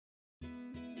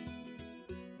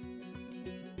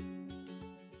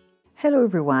Hello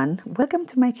everyone, welcome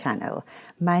to my channel.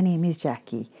 My name is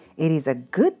Jackie. It is a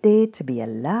good day to be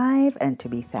alive and to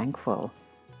be thankful.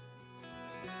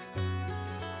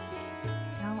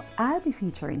 Now I'll be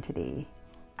featuring today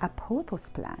a pothos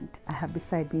plant. I have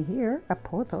beside me here a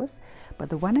pothos,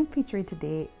 but the one I'm featuring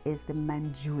today is the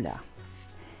Manjula.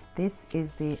 This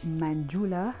is the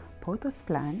Manjula Pothos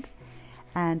plant,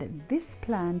 and this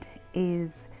plant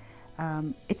is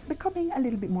it's becoming a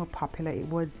little bit more popular. It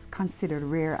was considered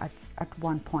rare at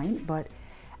one point, but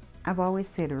I've always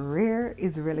said rare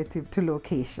is relative to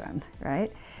location,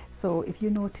 right? So if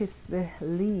you notice the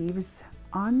leaves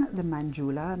on the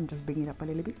Manjula, I'm just bringing it up a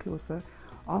little bit closer,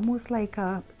 almost like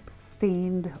a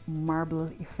stained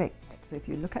marble effect. So if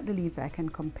you look at the leaves, I can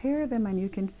compare them and you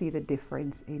can see the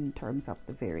difference in terms of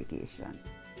the variegation.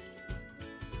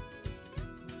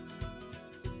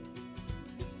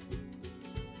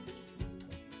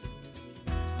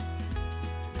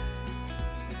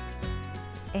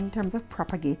 In terms of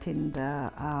propagating the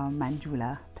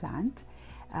Manjula plant,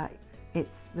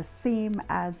 it's the same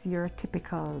as your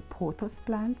typical pothos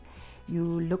plant. You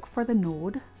look for the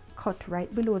node, cut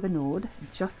right below the node,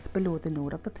 just below the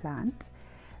node of the plant,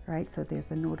 right? So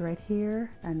there's a node right here,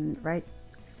 and right,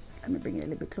 let me bring it a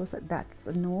little bit closer, that's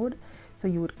a node. So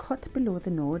you would cut below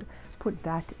the node, put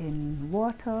that in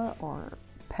water or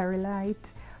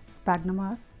perlite, sphagnum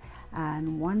moss,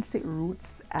 and once it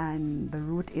roots and the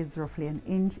root is roughly an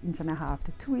inch and a half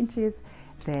to 2 inches,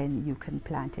 then you can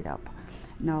plant it up.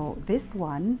 Now this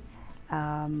one,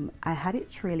 I had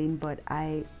it trailing, but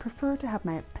I prefer to have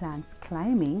my plants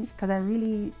climbing because I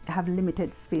really have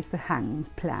limited space to hang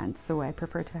plants, so I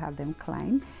prefer to have them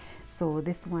climb. So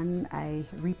this one I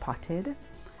repotted,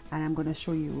 and I'm going to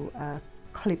show you a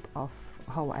clip of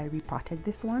how I repotted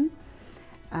this one.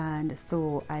 And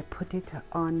so I put it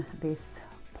on this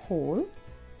pole,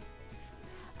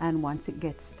 and once it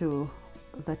gets to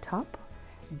the top,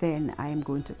 then I am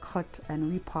going to cut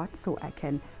and repot so I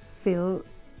can fill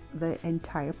the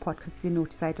entire pot, because if you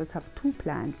notice I just have 2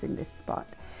 plants in this spot,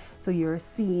 so you're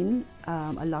seeing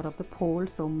a lot of the pole.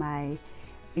 So my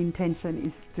intention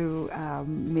is to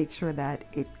make sure that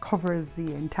it covers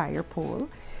the entire pole.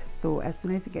 So as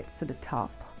soon as it gets to the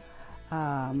top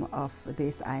of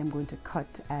this, I am going to cut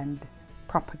and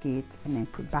propagate and then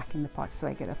put back in the pot so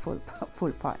I get a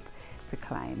full pot to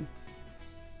climb.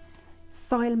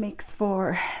 Soil mix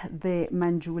for the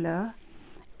Manjula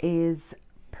is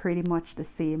pretty much the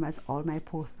same as all my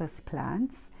pothos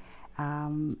plants.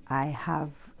 I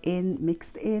have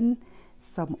mixed in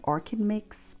some orchid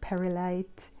mix,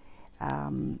 perlite,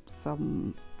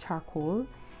 some charcoal,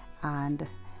 and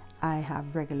I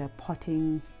have regular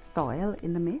potting soil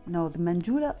in the mix. Now the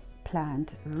Manjula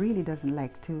plant really doesn't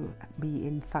like to be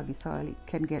in soggy soil. It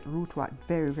can get root rot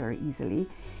very easily,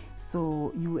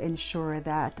 so you ensure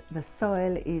that the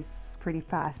soil is pretty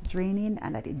fast draining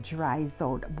and that it dries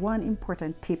out. One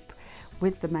important tip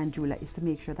with the Manjula is to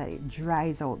make sure that it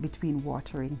dries out between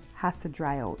watering. Has to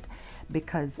dry out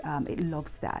because it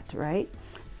loves that, right?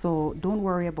 So don't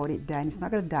worry about it dying. It's not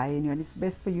going to die in you, and it's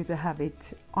best for you to have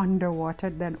it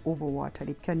underwatered than overwatered.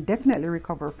 It can definitely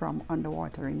recover from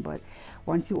underwatering, but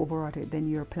once you overwater it, then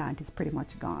your plant is pretty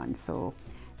much gone. So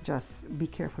just be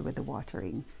careful with the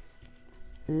watering.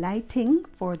 Lighting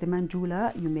for the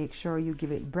Manjula, you make sure you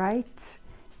give it bright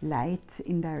light,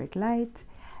 indirect light,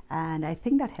 and I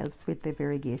think that helps with the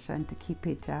variegation to keep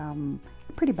it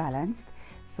pretty balanced.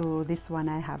 So this one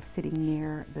I have sitting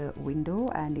near the window,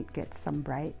 and it gets some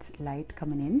bright light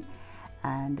coming in,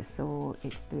 and so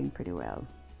it's doing pretty well.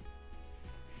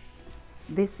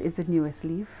 This is the newest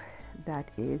leaf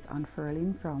that is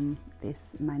unfurling from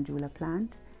this Manjula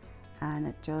plant, and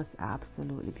it's just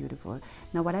absolutely beautiful.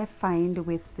 Now what I find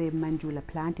with the Manjula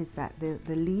plant is that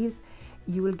the leaves,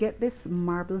 you will get this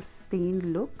marble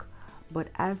stained look, but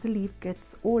as the leaf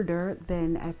gets older,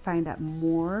 then I find that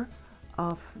more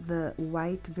of the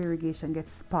white variegation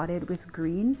gets spotted with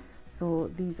green. So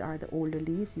these are the older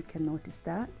leaves, you can notice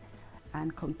that,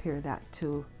 and compare that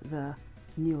to the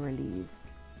newer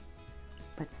leaves,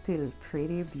 but still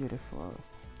pretty beautiful.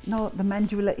 Now the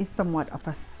Manjula is somewhat of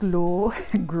a slow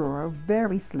grower,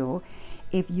 very slow.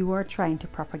 If you are trying to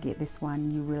propagate this one,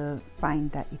 you will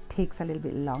find that it takes a little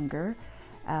bit longer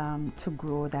to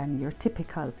grow than your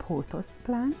typical pothos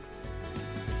plant.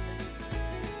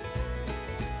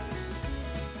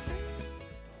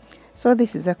 So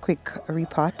this is a quick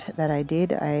repot that I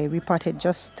did. I repotted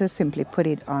just to simply put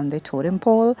it on the totem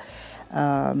pole,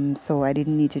 so I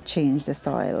didn't need to change the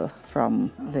soil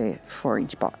from the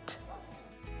forage pot.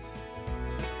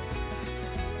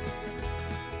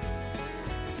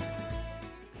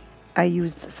 I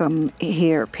used some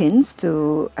hair pins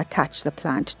to attach the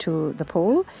plant to the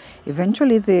pole.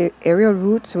 Eventually the aerial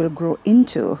roots will grow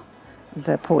into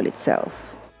the pole itself.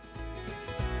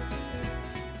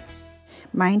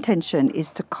 My intention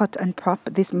is to cut and prop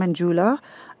this Manjula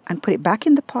and put it back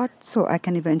in the pot so I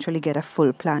can eventually get a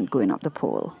full plant going up the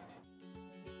pole.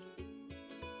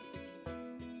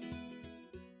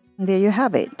 There you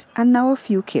have it. And now a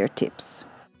few care tips.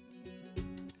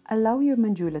 Allow your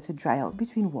Manjula to dry out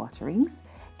between waterings.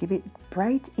 Give it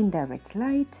bright indirect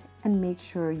light and make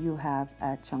sure you have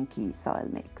a chunky soil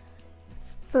mix.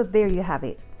 So there you have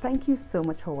it. Thank you so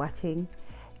much for watching.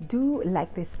 Do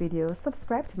like this video,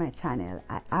 subscribe to my channel.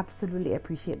 I absolutely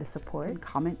appreciate the support.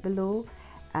 Comment below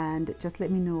and just let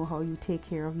me know how you take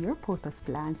care of your pothos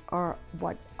plants or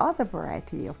what other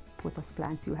variety of pothos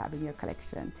plants you have in your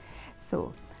collection.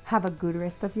 So have a good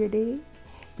rest of your day.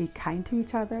 Be kind to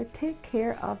each other. Take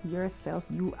care of yourself.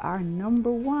 You are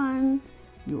number one.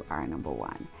 You are number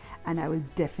one. And I will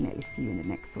definitely see you in the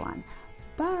next one.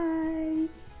 Bye.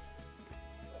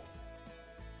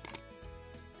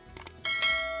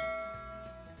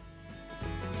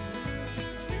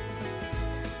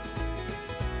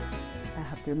 I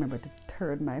have to remember to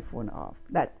turn my phone off.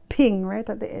 That ping right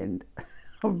at the end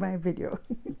of my video.